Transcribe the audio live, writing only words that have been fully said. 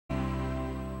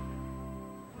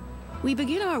We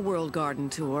begin our World Garden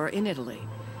tour in Italy,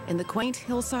 in the quaint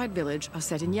hillside village of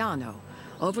Settignano,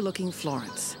 overlooking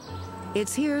Florence.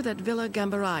 It's here that Villa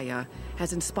Gambaraia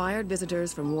has inspired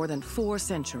visitors for more than 4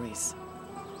 centuries.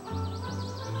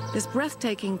 This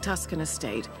breathtaking Tuscan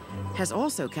estate has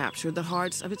also captured the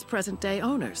hearts of its present-day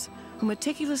owners, who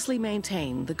meticulously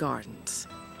maintain the gardens.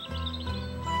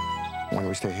 When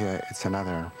we stay here, it's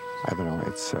another, I don't know,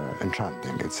 it's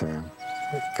enchanting. It's a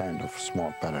kind of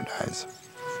small paradise.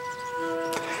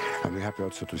 And we're happy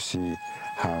also to see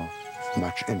how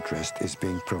much interest is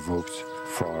being provoked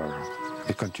for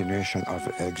the continuation of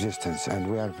existence,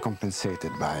 and we are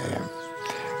compensated by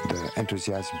the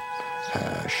enthusiasm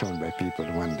shown by people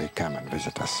when they come and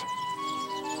visit us.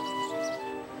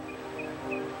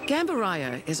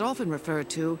 Gambaraia is often referred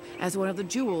to as one of the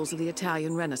jewels of the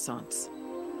Italian Renaissance.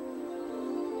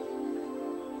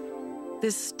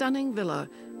 This stunning villa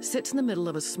sits in the middle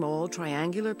of a small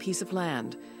triangular piece of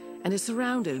land and is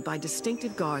surrounded by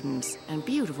distinctive gardens and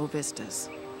beautiful vistas.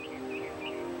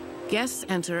 Guests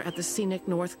enter at the scenic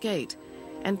North Gate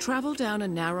and travel down a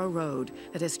narrow road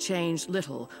that has changed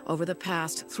little over the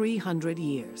past 300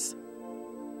 years.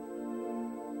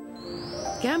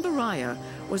 Gambaraia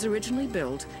was originally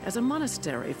built as a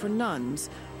monastery for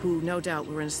nuns who no doubt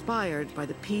were inspired by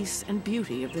the peace and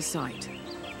beauty of the site.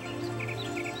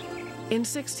 In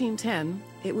 1610,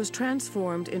 it was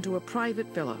transformed into a private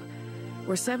villa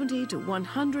where 70 to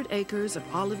 100 acres of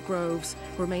olive groves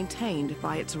were maintained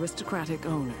by its aristocratic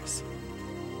owners.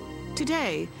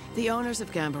 Today, the owners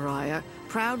of Gambaraia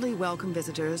proudly welcome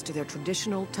visitors to their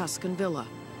traditional Tuscan villa.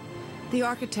 The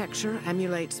architecture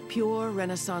emulates pure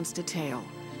Renaissance detail,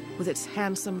 with its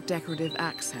handsome decorative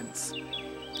accents.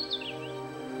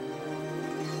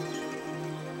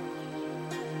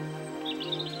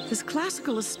 This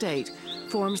classical estate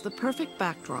forms the perfect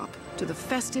backdrop to the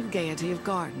festive gaiety of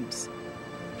gardens.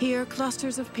 Here,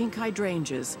 clusters of pink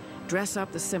hydrangeas dress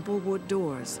up the simple wood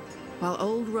doors, while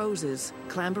old roses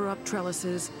clamber up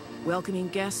trellises, welcoming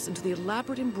guests into the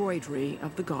elaborate embroidery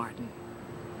of the garden.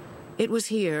 It was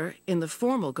here, in the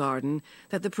formal garden,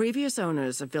 that the previous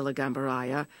owners of Villa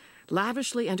Gambaraia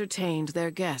lavishly entertained their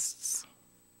guests.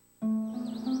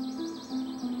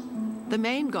 The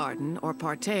main garden, or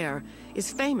parterre,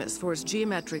 is famous for its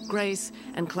geometric grace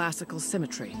and classical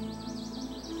symmetry.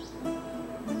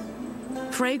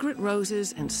 Fragrant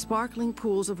roses and sparkling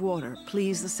pools of water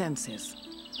please the senses.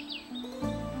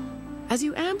 As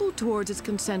you amble towards its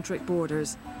concentric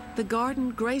borders, the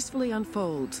garden gracefully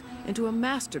unfolds into a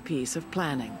masterpiece of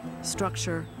planning,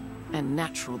 structure, and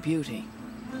natural beauty.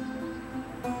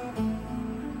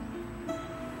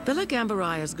 Villa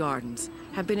Gambaraia's gardens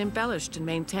have been embellished and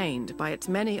maintained by its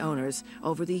many owners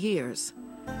over the years.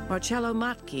 Marcello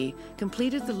Matchi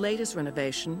completed the latest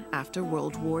renovation after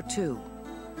World War II.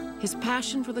 His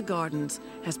passion for the gardens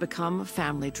has become a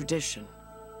family tradition.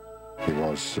 He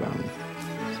was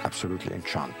absolutely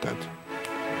enchanted.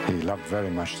 He loved very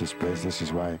much this place. This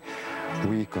is why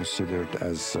we considered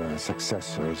as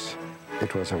successors,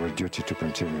 it was our duty to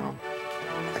continue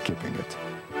keeping it.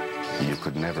 You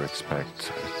could never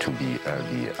expect to be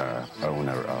the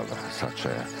owner of such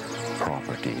a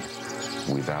property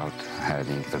without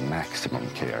having the maximum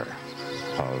care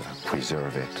of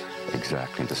preserve it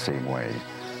exactly the same way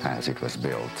as it was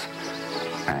built,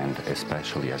 and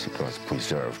especially as it was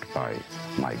preserved by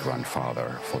my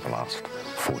grandfather for the last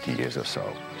 40 years or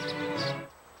so.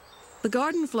 The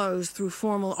garden flows through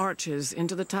formal arches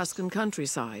into the Tuscan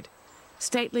countryside.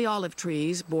 Stately olive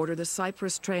trees border the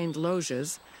cypress-trained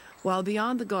loggias, while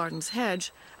beyond the garden's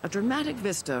hedge, a dramatic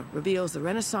vista reveals the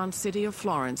Renaissance city of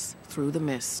Florence through the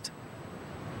mist.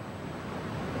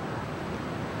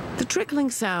 The trickling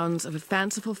sounds of a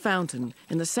fanciful fountain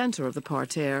in the center of the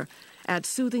parterre add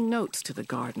soothing notes to the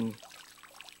garden.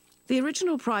 The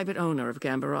original private owner of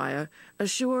Gambaraia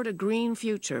assured a green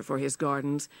future for his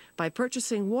gardens by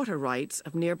purchasing water rights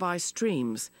of nearby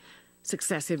streams.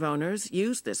 Successive owners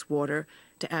used this water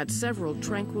to add several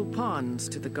tranquil ponds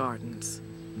to the gardens.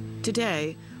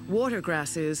 Today, water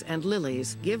grasses and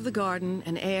lilies give the garden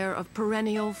an air of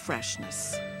perennial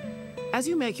freshness. As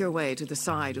you make your way to the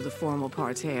side of the formal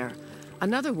parterre,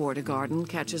 another water garden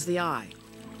catches the eye.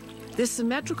 This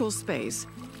symmetrical space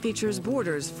features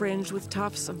borders fringed with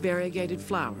tufts of variegated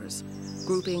flowers,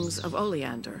 groupings of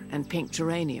oleander and pink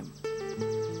geranium.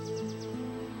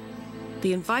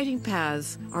 The inviting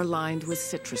paths are lined with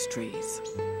citrus trees.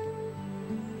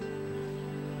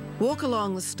 Walk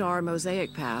along the star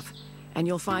mosaic path, and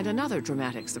you'll find another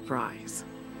dramatic surprise.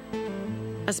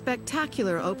 A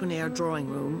spectacular open-air drawing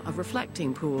room of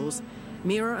reflecting pools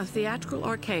mirror a theatrical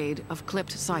arcade of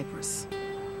clipped cypress.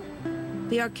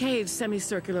 The arcade's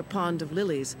semicircular pond of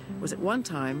lilies was at one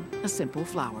time a simple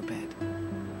flower bed.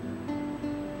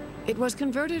 It was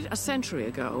converted a century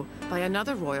ago by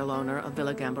another royal owner of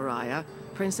Villa Gambaraya,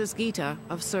 Princess Gita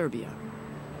of Serbia.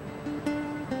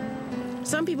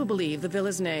 Some people believe the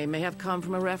villa's name may have come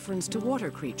from a reference to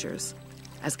water creatures,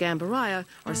 as Gambaraya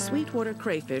are sweetwater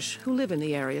crayfish who live in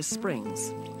the area's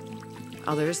springs.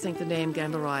 Others think the name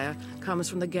Gambaraya comes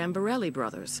from the Gambarelli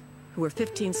brothers, who were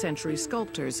 15th century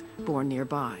sculptors born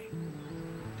nearby.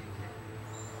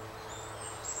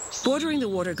 Bordering the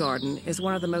water garden is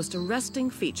one of the most arresting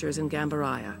features in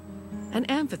Gambaraya. An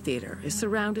amphitheater is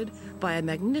surrounded by a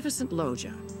magnificent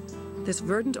loggia. This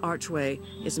verdant archway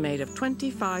is made of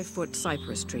 25-foot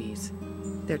cypress trees.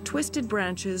 Their twisted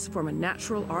branches form a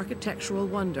natural architectural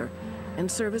wonder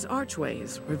and serve as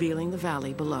archways, revealing the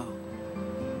valley below.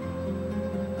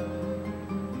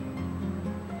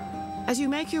 As you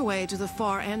make your way to the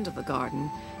far end of the garden,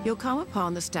 you'll come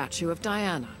upon the statue of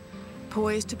Diana,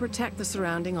 poised to protect the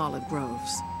surrounding olive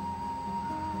groves.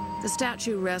 The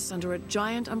statue rests under a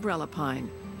giant umbrella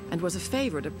pine and was a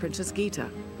favorite of Princess Gita.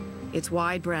 Its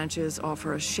wide branches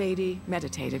offer a shady,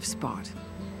 meditative spot.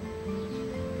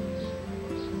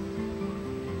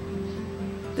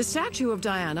 The statue of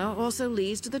Diana also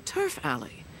leads to the turf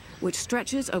alley, which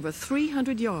stretches over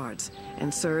 300 yards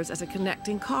and serves as a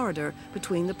connecting corridor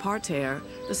between the parterre,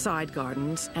 the side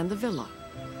gardens, and the villa.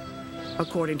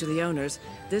 According to the owners,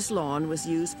 this lawn was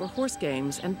used for horse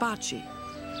games and bocce,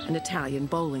 an Italian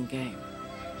bowling game.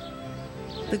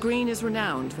 The green is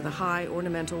renowned for the high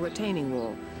ornamental retaining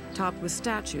wall, topped with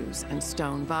statues and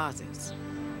stone vases.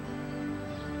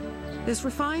 This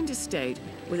refined estate,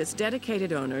 with its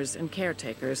dedicated owners and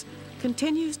caretakers,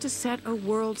 continues to set a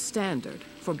world standard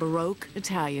for Baroque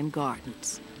Italian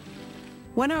gardens.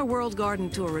 When our World Garden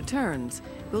Tour returns,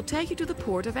 we'll take you to the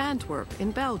port of Antwerp in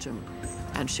Belgium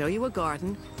and show you a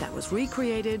garden that was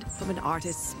recreated from an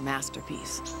artist's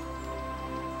masterpiece.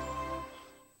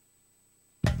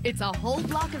 It's a whole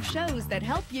block of shows that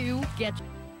help you get...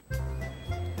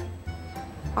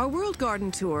 Our World Garden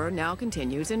Tour now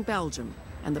continues in Belgium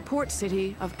and the port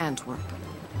city of Antwerp.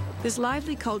 This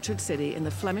lively, cultured city in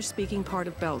the Flemish-speaking part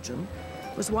of Belgium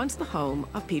was once the home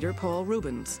of Peter Paul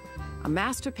Rubens, a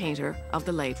master painter of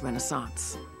the late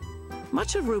Renaissance.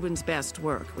 Much of Rubens' best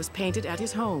work was painted at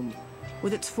his home,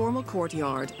 with its formal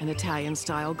courtyard and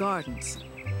Italian-style gardens.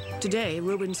 Today,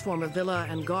 Rubens' former villa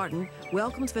and garden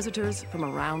welcomes visitors from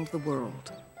around the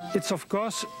world. It's of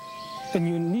course a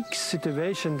unique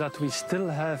situation that we still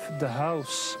have the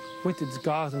house with its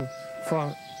garden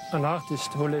for an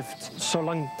artist who lived so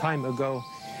long time ago.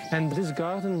 And this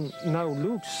garden now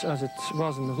looks as it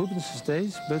was in Rubens'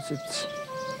 days, but it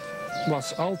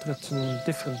was altered in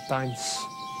different times.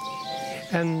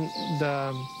 And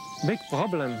the big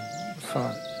problem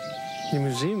for the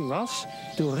museum was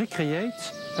to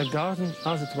recreate a garden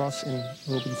as it was in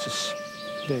Rubens'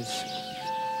 days.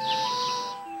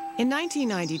 In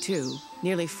 1992,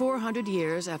 nearly 400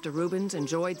 years after Rubens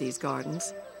enjoyed these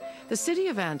gardens, the city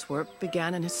of Antwerp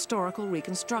began an historical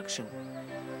reconstruction.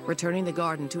 Returning the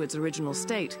garden to its original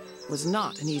state was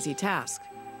not an easy task,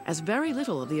 as very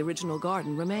little of the original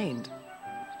garden remained.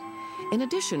 In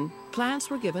addition, plants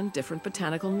were given different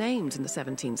botanical names in the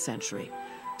 17th century,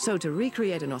 so to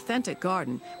recreate an authentic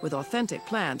garden with authentic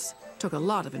plants took a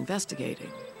lot of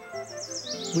investigating.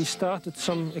 We started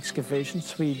some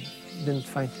excavations, we didn't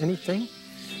find anything,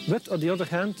 but on the other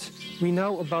hand, we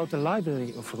know about the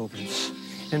library of Rubens.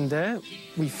 And there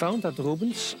we found that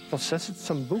Rubens possessed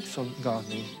some books on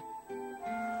gardening.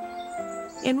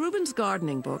 In Rubens'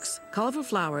 gardening books, colorful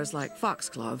flowers like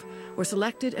foxglove were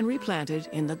selected and replanted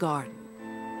in the garden.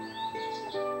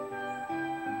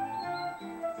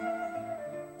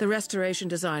 The restoration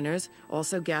designers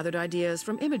also gathered ideas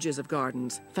from images of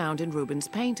gardens found in Rubens'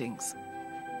 paintings.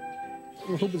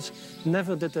 Rubens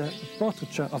never did a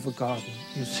portraiture of a garden,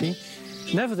 you see.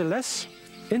 Nevertheless,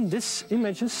 in these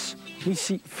images, we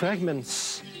see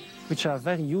fragments which are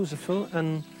very useful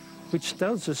and which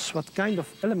tells us what kind of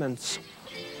elements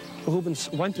Rubens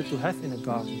wanted to have in a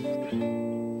garden.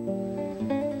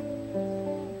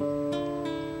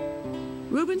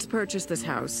 Rubens purchased this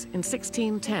house in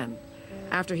 1610,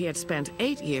 after he had spent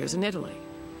 8 years in Italy.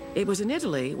 It was in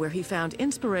Italy where he found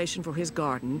inspiration for his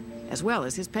garden, as well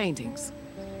as his paintings.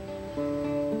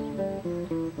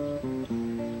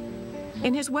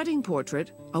 In his wedding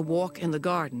portrait, A Walk in the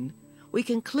Garden, we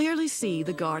can clearly see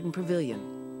the garden pavilion.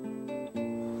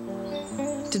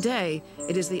 Today,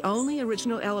 it is the only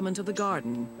original element of the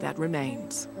garden that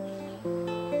remains.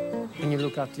 When you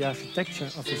look at the architecture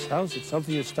of his house, it's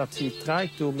obvious that he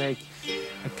tried to make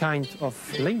a kind of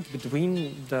link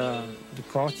between the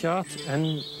courtyard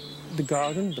and the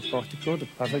garden, the portico, the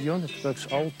pavilion. It works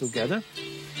all together.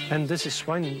 And this is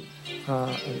one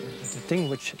the thing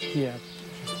which he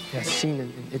has seen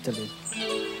in Italy.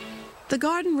 The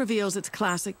garden reveals its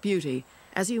classic beauty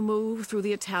as you move through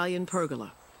the Italian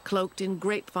pergola. Cloaked in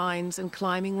grapevines and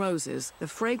climbing roses, the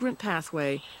fragrant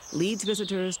pathway leads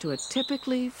visitors to a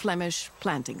typically Flemish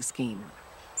planting scheme.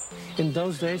 In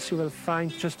those days, you will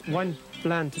find just one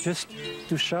plant just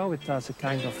to show it as a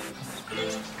kind of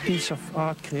piece of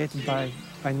art created by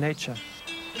nature.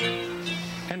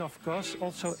 And of course,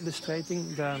 also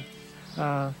illustrating the,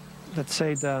 let's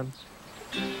say, the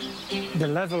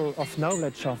level of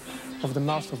knowledge of the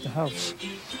master of the house.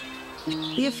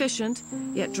 The efficient,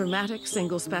 yet dramatic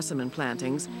single specimen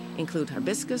plantings include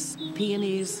hibiscus,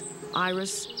 peonies,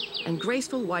 iris, and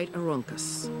graceful white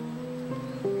aruncus.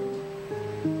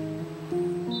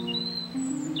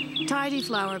 Tidy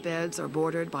flower beds are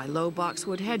bordered by low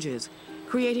boxwood hedges,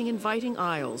 creating inviting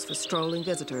aisles for strolling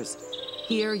visitors.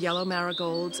 Here, yellow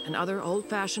marigolds and other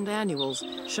old-fashioned annuals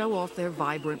show off their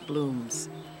vibrant blooms.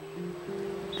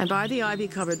 And by the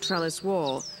ivy-covered trellis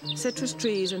wall, citrus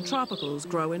trees and tropicals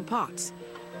grow in pots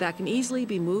that can easily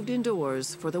be moved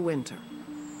indoors for the winter.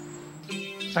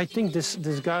 I think this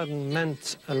garden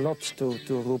meant a lot to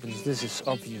Rubens. This is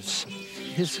obvious.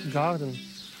 His garden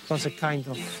was a kind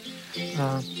of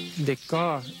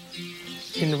decor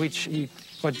in which he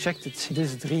projected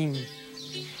this dream.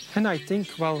 And I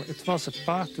think, well, it was a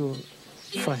part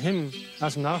for him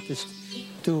as an artist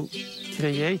to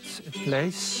create a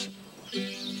place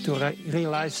to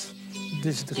realize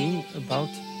this dream about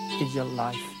ideal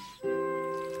life.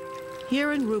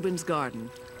 Here in Rubens' garden,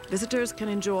 visitors can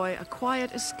enjoy a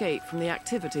quiet escape from the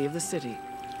activity of the city.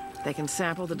 They can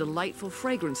sample the delightful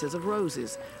fragrances of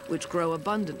roses, which grow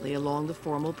abundantly along the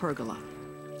formal pergola.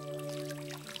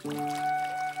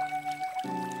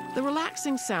 The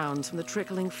relaxing sounds from the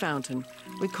trickling fountain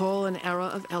recall an era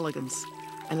of elegance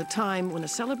and a time when a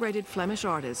celebrated Flemish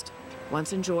artist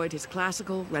once enjoyed his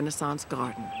classical Renaissance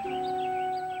garden.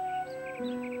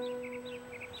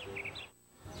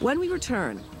 When we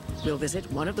return, we'll visit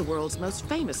one of the world's most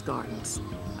famous gardens,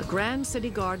 a grand city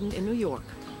garden in New York,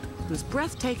 whose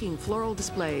breathtaking floral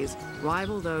displays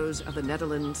rival those of the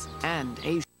Netherlands and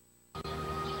Asia.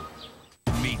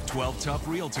 Meet 12 tough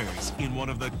realtors in one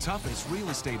of the toughest real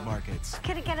estate markets.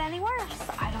 Could it get any worse?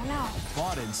 I don't know.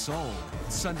 Bought and sold,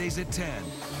 Sundays at 10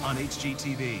 on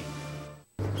HGTV.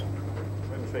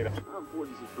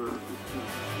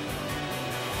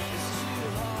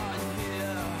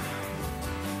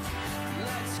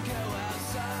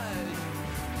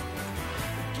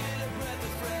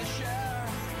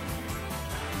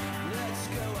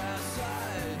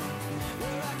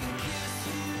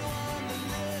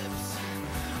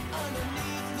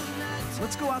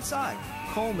 Let's go outside.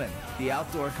 Coleman, the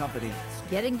outdoor company.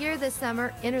 Get in gear this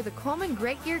summer. Enter the Coleman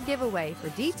Great Gear Giveaway. For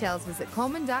details, visit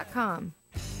Coleman.com.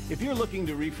 If you're looking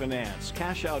to refinance,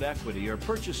 cash out equity, or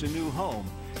purchase a new home,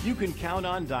 you can count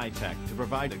on Ditech to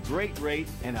provide a great rate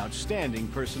and outstanding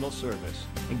personal service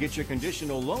and get your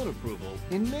conditional loan approval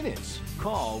in minutes.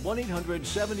 Call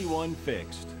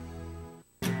 1-800-71-FIXED.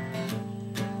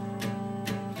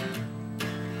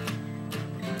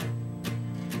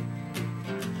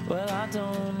 Well, I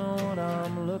don't know what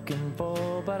I'm looking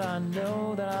for, but I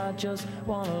know that I just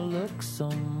want to look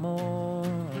some more.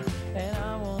 And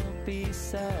I won't be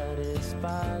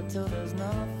satisfied till there's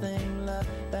nothing left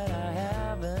that I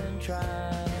haven't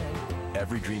tried.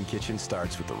 Every dream kitchen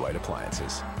starts with the right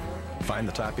appliances. Find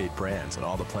the top 8 brands and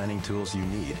all the planning tools you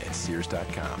need at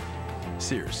Sears.com.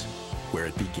 Sears, where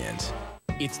it begins.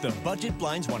 It's the Budget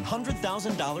Blinds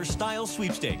 $100,000 style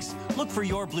sweepstakes. Look for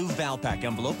your blue Valpak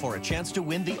envelope for a chance to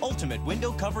win the ultimate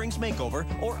window coverings makeover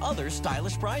or other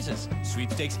stylish prizes.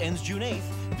 Sweepstakes ends June 8th.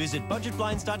 Visit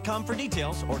budgetblinds.com for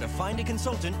details or to find a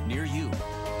consultant near you.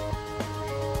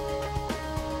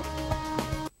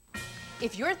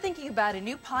 If you're thinking about a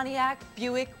new Pontiac,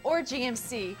 Buick, or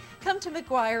GMC, come to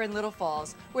McGuire in Little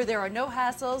Falls, where there are no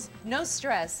hassles, no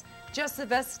stress, just the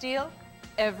best deal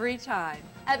every time.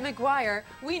 At McGuire,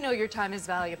 we know your time is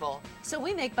valuable, so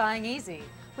we make buying easy.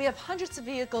 We have hundreds of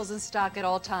vehicles in stock at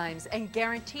all times and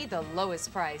guarantee the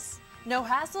lowest price. No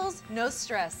hassles, no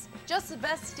stress, just the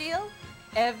best deal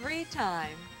every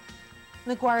time.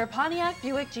 McGuire Pontiac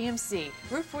Buick GMC,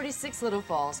 Route 46 Little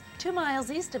Falls, 2 miles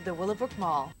east of the Willowbrook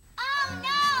Mall. Oh no!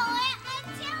 Aunt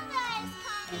Matilda is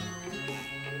coming!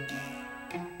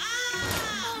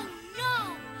 Oh no!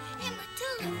 Aunt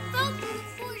Matilda fell from the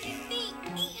forest being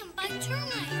eaten by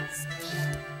termites.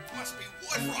 Must be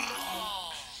Woodrow.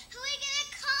 Who are we gonna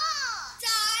call?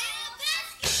 Dial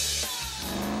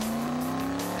Biscuit!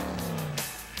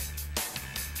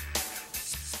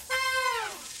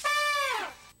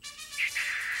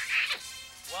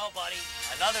 buddy.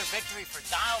 Another victory for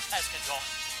Dial Pest Control.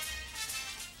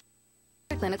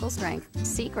 Clinical strength.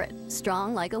 Secret.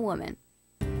 Strong like a woman.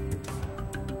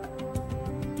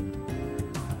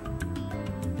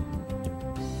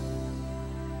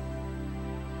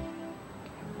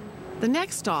 The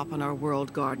next stop on our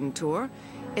World Garden Tour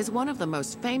is one of the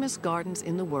most famous gardens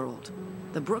in the world,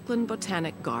 the Brooklyn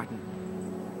Botanic Garden.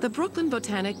 The Brooklyn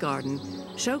Botanic Garden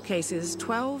showcases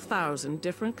 12,000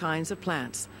 different kinds of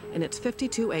plants in its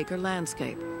 52-acre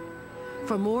landscape.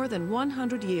 For more than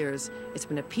 100 years, it's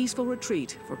been a peaceful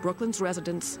retreat for Brooklyn's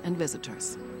residents and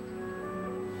visitors.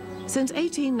 Since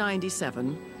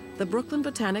 1897, the Brooklyn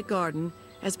Botanic Garden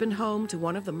has been home to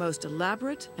one of the most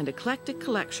elaborate and eclectic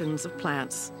collections of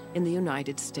plants in the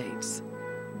United States.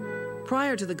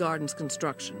 Prior to the garden's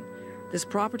construction, this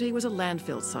property was a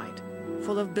landfill site,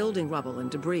 full of building rubble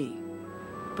and debris.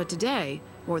 But today,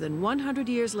 more than 100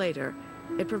 years later,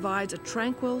 it provides a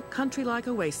tranquil, country-like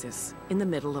oasis in the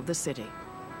middle of the city.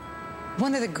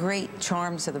 One of the great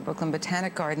charms of the Brooklyn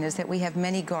Botanic Garden is that we have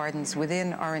many gardens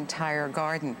within our entire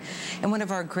garden. And one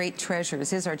of our great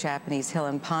treasures is our Japanese hill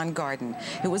and pond garden.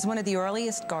 It was one of the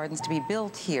earliest gardens to be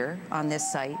built here on this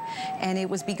site, and it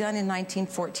was begun in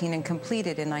 1914 and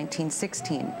completed in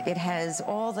 1916. It has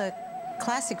all the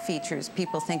classic features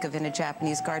people think of in a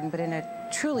Japanese garden, but in a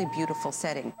truly beautiful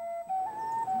setting.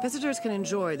 Visitors can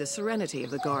enjoy the serenity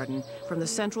of the garden from the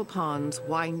central pond's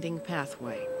winding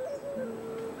pathway.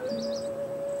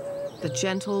 The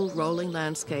gentle, rolling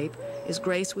landscape is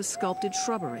graced with sculpted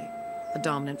shrubbery, a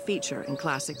dominant feature in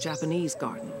classic Japanese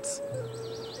gardens.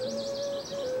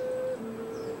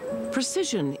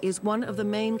 Precision is one of the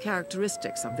main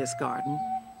characteristics of this garden.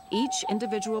 Each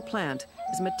individual plant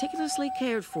is meticulously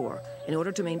cared for in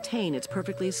order to maintain its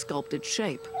perfectly sculpted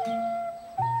shape.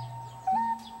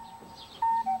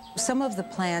 Some of the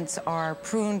plants are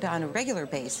pruned on a regular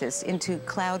basis into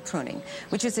cloud pruning,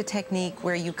 which is a technique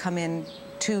where you come in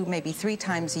 2, maybe 3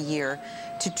 times a year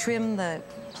to trim the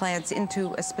plants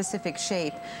into a specific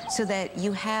shape so that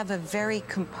you have a very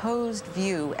composed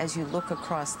view as you look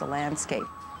across the landscape.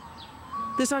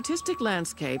 This artistic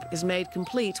landscape is made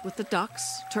complete with the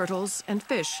ducks, turtles, and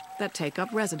fish that take up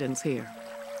residence here.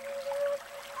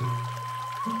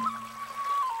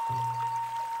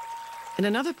 In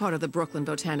another part of the Brooklyn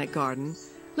Botanic Garden,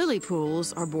 lily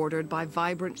pools are bordered by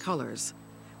vibrant colors,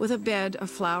 with a bed of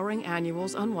flowering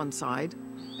annuals on one side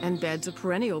and beds of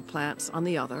perennial plants on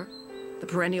the other. The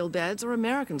perennial beds are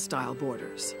American-style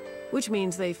borders, which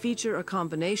means they feature a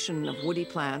combination of woody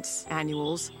plants,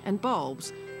 annuals, and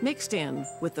bulbs mixed in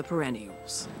with the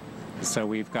perennials. So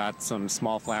we've got some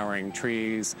small flowering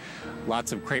trees,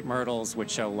 lots of crepe myrtles,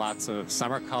 which show lots of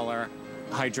summer color,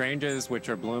 hydrangeas, which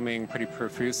are blooming pretty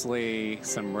profusely,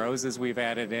 some roses we've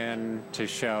added in to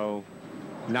show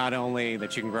not only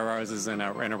that you can grow roses in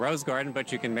a rose garden,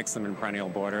 but you can mix them in perennial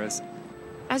borders.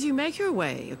 As you make your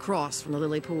way across from the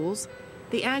lily pools,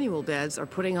 the annual beds are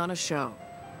putting on a show.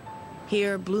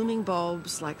 Here, blooming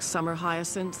bulbs like summer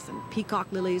hyacinth and peacock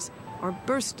lilies are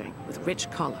bursting with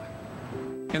rich color.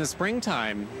 In the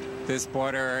springtime, this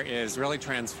border is really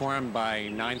transformed by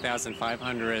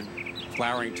 9,500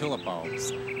 flowering tulip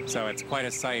bulbs, so it's quite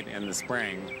a sight in the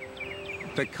spring.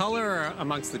 The color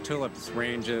amongst the tulips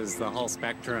ranges the whole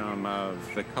spectrum of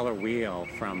the color wheel,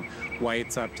 from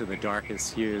whites up to the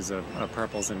darkest hues of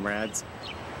purples and reds.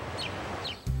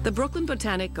 The Brooklyn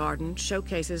Botanic Garden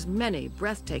showcases many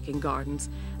breathtaking gardens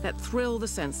that thrill the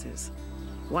senses.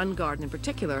 One garden in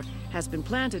particular has been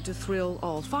planted to thrill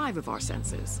all 5 of our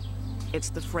senses. It's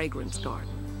the Fragrance Garden.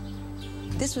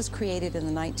 This was created in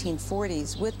the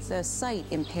 1940s with the sight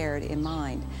impaired in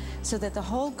mind, so that the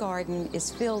whole garden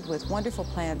is filled with wonderful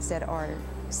plants that are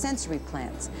sensory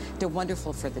plants. They're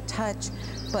wonderful for the touch,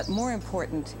 but more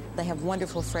important, they have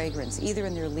wonderful fragrance, either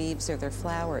in their leaves or their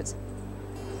flowers.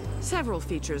 Several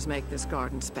features make this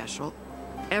garden special.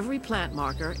 Every plant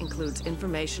marker includes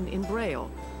information in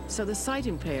Braille, so the sight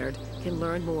impaired can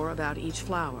learn more about each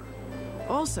flower.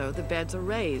 Also, the beds are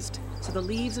raised, so the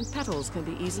leaves and petals can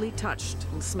be easily touched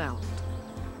and smelled.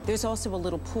 There's also a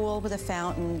little pool with a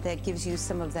fountain that gives you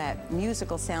some of that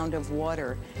musical sound of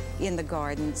water in the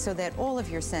garden, so that all of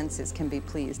your senses can be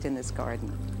pleased in this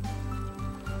garden.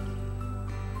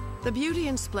 The beauty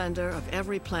and splendor of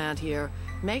every plant here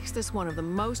makes this one of the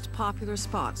most popular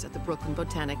spots at the Brooklyn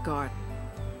Botanic Garden.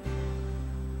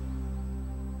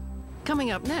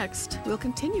 Coming up next, we'll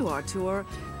continue our tour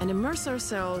and immerse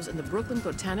ourselves in the Brooklyn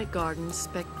Botanic Garden's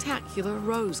spectacular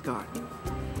rose garden.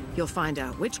 You'll find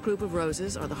out which group of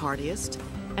roses are the hardiest,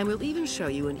 and we'll even show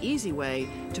you an easy way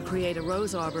to create a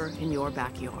rose arbor in your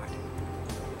backyard.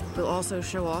 We'll also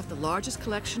show off the largest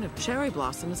collection of cherry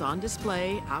blossoms on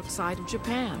display outside of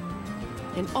Japan,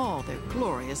 in all their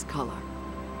glorious color.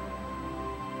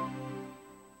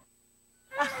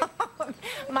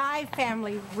 My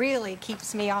family really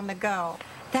keeps me on the go.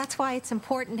 That's why it's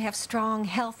important to have strong,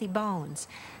 healthy bones.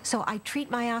 So I treat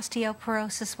my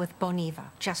osteoporosis with Boniva,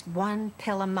 just 1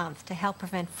 pill a month to help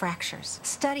prevent fractures.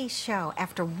 Studies show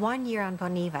after 1 year on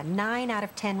Boniva, 9 out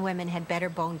of 10 women had better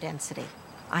bone density.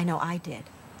 I know I did.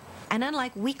 And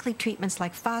unlike weekly treatments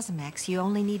like Fosamax, you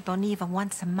only need Boniva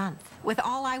once a month. With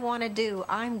all I want to do,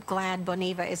 I'm glad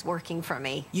Boniva is working for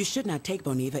me. You should not take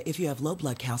Boniva if you have low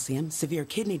blood calcium, severe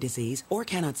kidney disease, or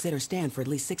cannot sit or stand for at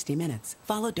least 60 minutes.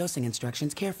 Follow dosing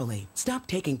instructions carefully. Stop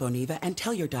taking Boniva and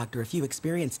tell your doctor if you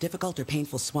experience difficult or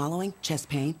painful swallowing, chest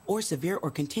pain, or severe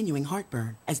or continuing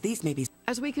heartburn, as these may be...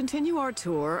 As we continue our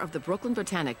tour of the Brooklyn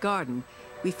Botanic Garden,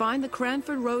 we find the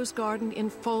Cranford Rose Garden in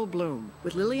full bloom,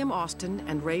 with Lilium Austin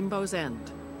and Rainbow's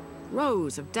End.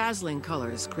 Rows of dazzling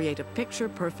colors create a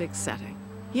picture-perfect setting.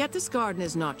 Yet this garden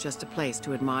is not just a place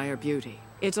to admire beauty.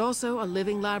 It's also a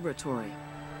living laboratory,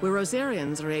 where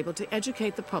rosarians are able to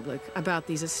educate the public about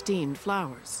these esteemed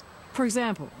flowers. For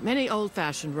example, many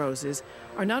old-fashioned roses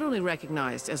are not only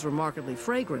recognized as remarkably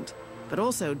fragrant, but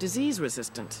also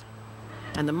disease-resistant.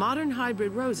 And the modern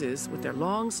hybrid roses, with their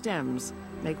long stems,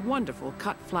 make wonderful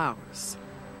cut flowers.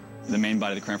 The main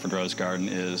body of the Cranford Rose Garden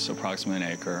is approximately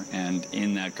an acre, and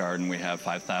in that garden we have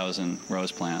 5,000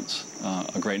 rose plants,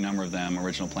 a great number of them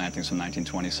original plantings from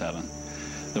 1927.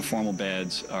 The formal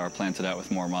beds are planted out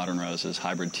with more modern roses,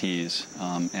 hybrid teas,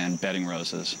 and bedding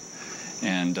roses.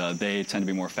 And they tend to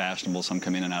be more fashionable. Some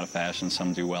come in and out of fashion,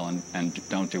 some do well and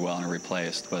don't do well and are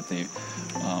replaced. But the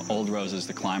old roses,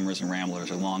 the climbers and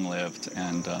ramblers, are long-lived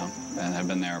and have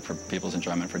been there for people's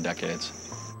enjoyment for decades.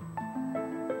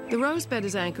 The rose bed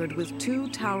is anchored with 2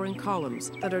 towering columns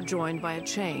that are joined by a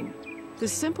chain.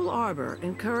 This simple arbor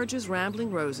encourages rambling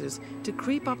roses to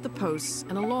creep up the posts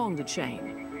and along the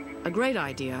chain. A great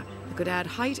idea that could add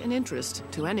height and interest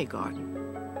to any garden.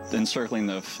 Encircling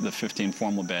the 15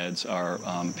 formal beds are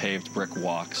paved brick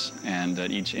walks, and at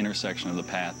each intersection of the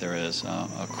path there is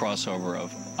a crossover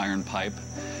of iron pipe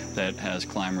that has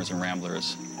climbers and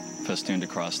ramblers festooned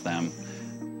across them.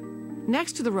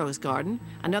 Next to the Rose Garden,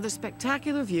 another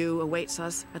spectacular view awaits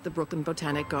us at the Brooklyn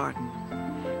Botanic Garden.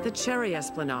 The Cherry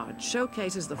Esplanade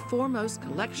showcases the foremost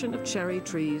collection of cherry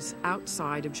trees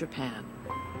outside of Japan.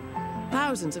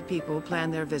 Thousands of people plan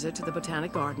their visit to the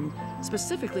Botanic Garden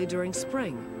specifically during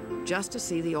spring, just to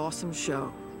see the awesome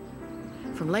show.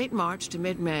 From late March to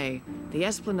mid-May, the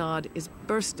Esplanade is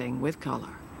bursting with color.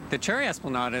 The Cherry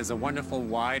Esplanade is a wonderful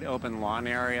wide open lawn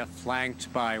area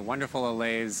flanked by wonderful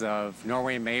allays of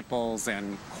Norway maples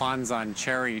and Kwanzan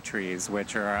cherry trees,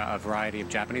 which are a variety of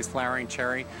Japanese flowering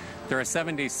cherry. There are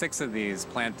 76 of these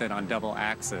planted on double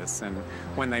axis, and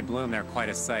when they bloom, they're quite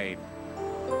a sight.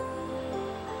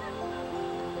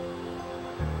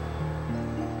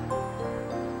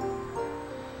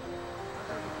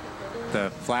 The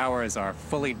flowers are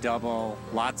fully double,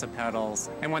 lots of petals,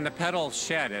 and when the petals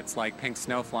shed, it's like pink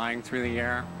snow flying through the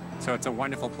air. So it's a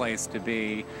wonderful place to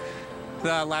be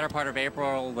the latter part of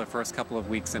April, the first couple of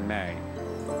weeks in May.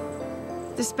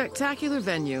 This spectacular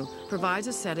venue provides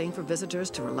a setting for visitors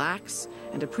to relax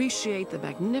and appreciate the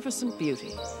magnificent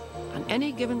beauty. On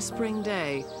any given spring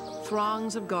day,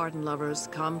 throngs of garden lovers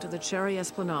come to the Cherry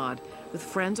Esplanade with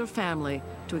friends or family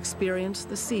to experience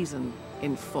the season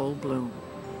in full bloom.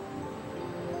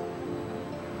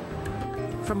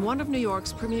 From one of New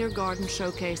York's premier garden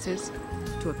showcases,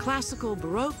 to a classical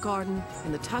Baroque garden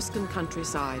in the Tuscan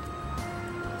countryside,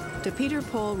 to Peter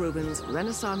Paul Rubens'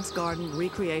 Renaissance garden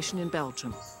recreation in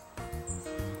Belgium.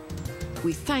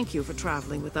 We thank you for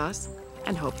traveling with us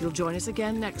and hope you'll join us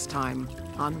again next time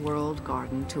on World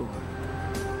Garden Tour.